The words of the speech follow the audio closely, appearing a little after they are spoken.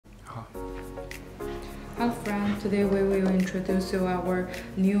Today we will introduce you our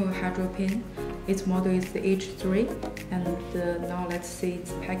new hydro pen. Its model is the H3, and now let's see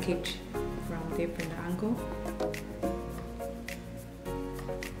its package from different angle.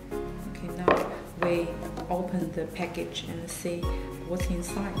 Okay, now we open the package and see what's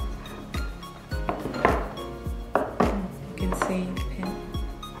inside. You can see pen.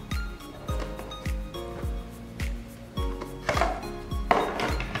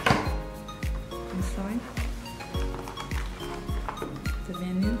 Inside the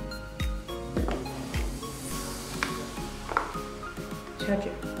menu,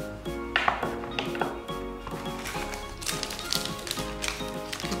 charger,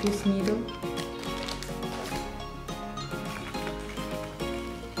 this needle,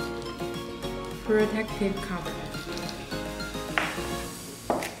 protective cover,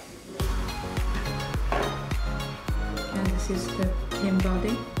 and this is the pen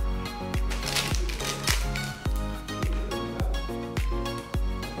body.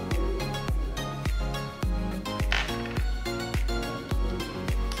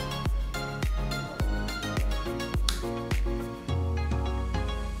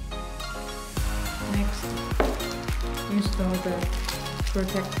 Next, install the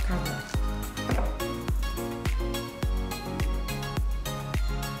protect cover.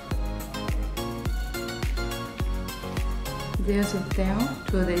 There's a dial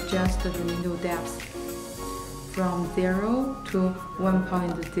to adjust the needle depth from 0 to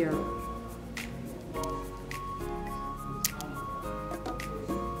 1.0.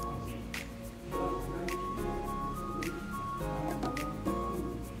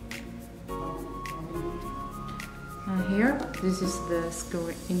 Here, this is the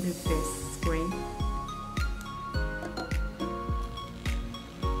screen interface screen.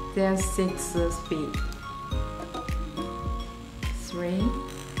 There's 6 speed. 3, 1,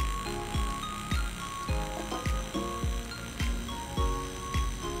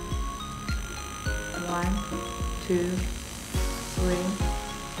 2, 3,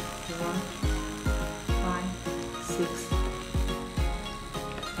 4, 5, 6.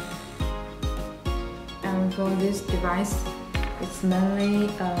 And for this device, it's mainly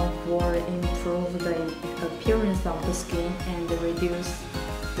for improve the appearance of the skin and reduce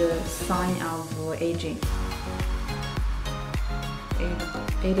the sign of aging.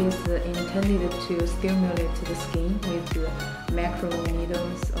 It is intended to stimulate the skin with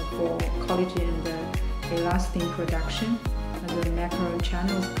microneedles for collagen and elastin production. And the macro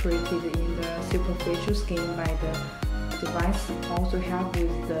channels created in the superficial skin by the device also help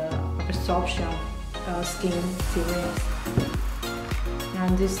with the absorption of skin serums.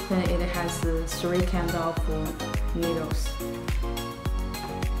 And this it has 3 kinds of needles.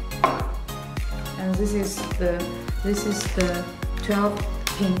 And this is the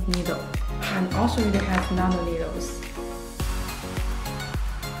 12-pin needle, and also it has nano needles.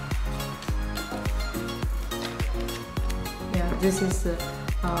 Yeah, this is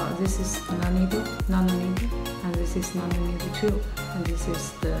nano needle, and this is nano needle too, and this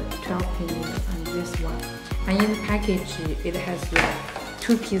is the 12-pin needle, and this one. And in the package, it has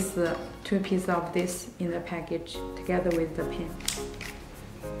two pieces of this in the package together with the pin.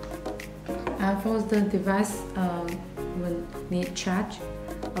 And for the device, when need charge,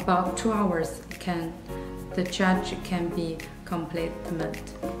 about 2 hours the charge can be complete.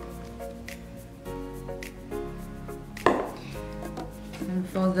 And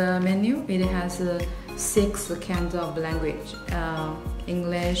for the menu, it has 6 kinds of language: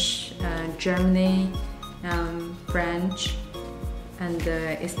 English, German, French, and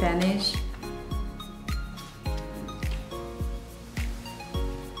Spanish.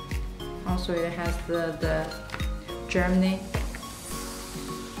 Also, it has the Germany,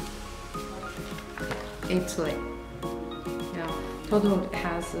 Italy. Yeah, total it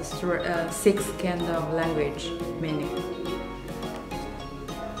has 6 kinds of language menu.